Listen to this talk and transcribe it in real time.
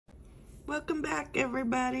Welcome back,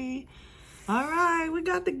 everybody. All right, we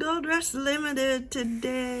got the Gold Rush Limited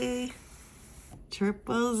today.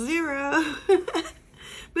 000.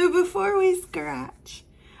 But before we scratch,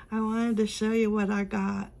 I wanted to show you what I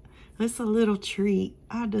got. It's a little treat.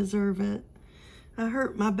 I deserve it. I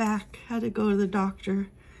hurt my back. Had to go to the doctor.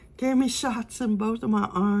 Gave me shots in both of my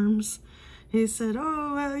arms. He said,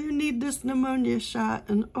 oh, well, you need this pneumonia shot.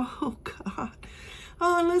 And oh, God.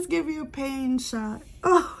 Oh, let's give you a pain shot.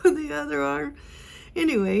 Oh, the other arm.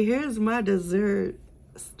 Anyway, here's my dessert.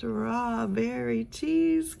 Strawberry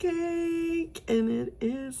cheesecake. And it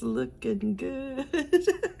is looking good.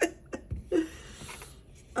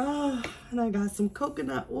 Oh, and I got some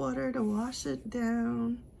coconut water to wash it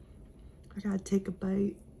down. I gotta take a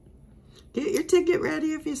bite. Get your ticket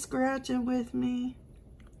ready if you're scratching with me.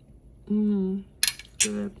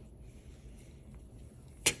 Good.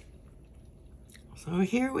 So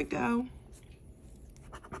here we go.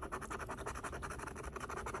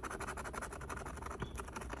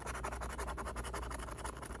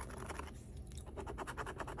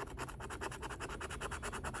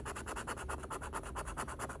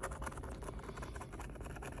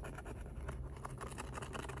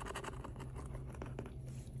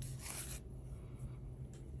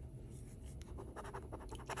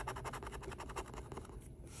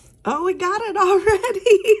 Oh, we got it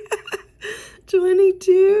already.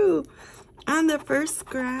 22 on the first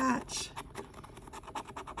scratch.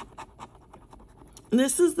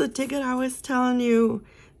 This is the ticket I was telling you.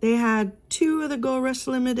 They had 2 of the Gold Rush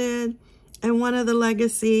Limited and 1 of the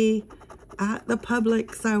Legacy at the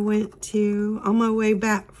Publix I went to on my way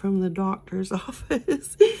back from the doctor's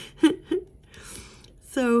office.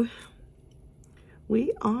 So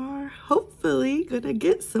we are hopefully gonna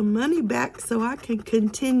get some money back so I can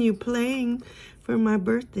continue playing for my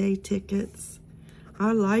birthday tickets.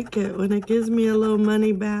 I like it when it gives me a little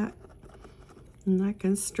money back and I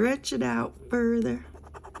can stretch it out further.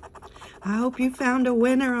 I hope you found a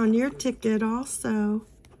winner on your ticket also.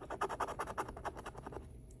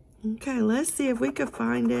 Okay, let's see if we can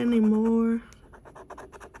find any more.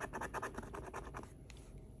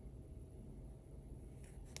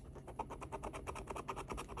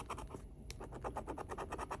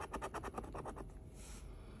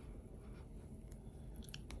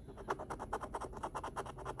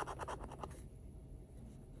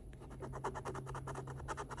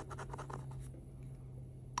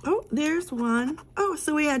 Oh, there's one. Oh,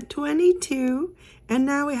 so we had 22, and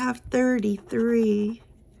now we have 33.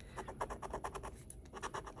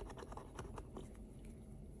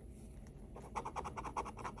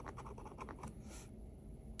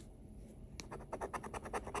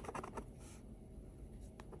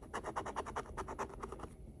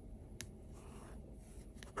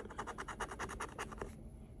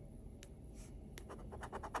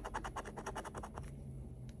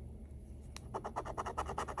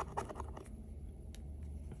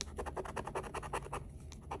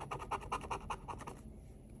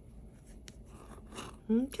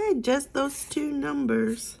 Okay, just those 2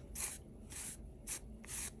 numbers.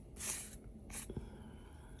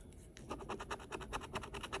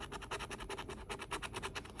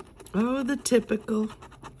 Oh, the typical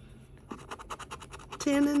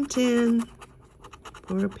 10 and 10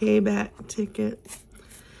 for a payback ticket.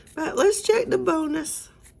 But let's check the bonus.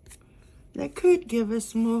 They could give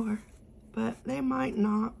us more, but they might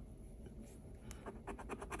not.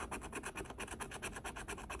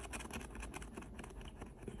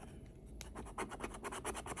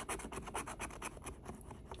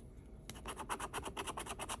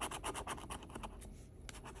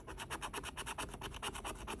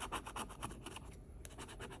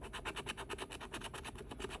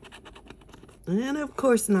 And of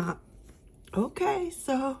course not. Okay,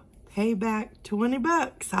 so pay back 20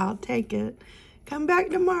 bucks. I'll take it. Come back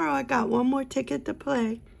tomorrow. I got 1 more ticket to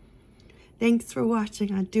play. Thanks for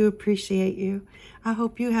watching. I do appreciate you. I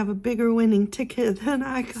hope you have a bigger winning ticket than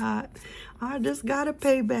I got. I just got to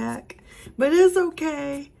pay back. But it's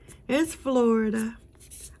okay. It's Florida.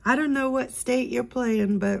 I don't know what state you're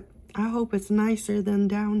playing, but I hope it's nicer than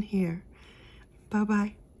down here.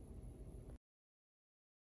 Bye-bye.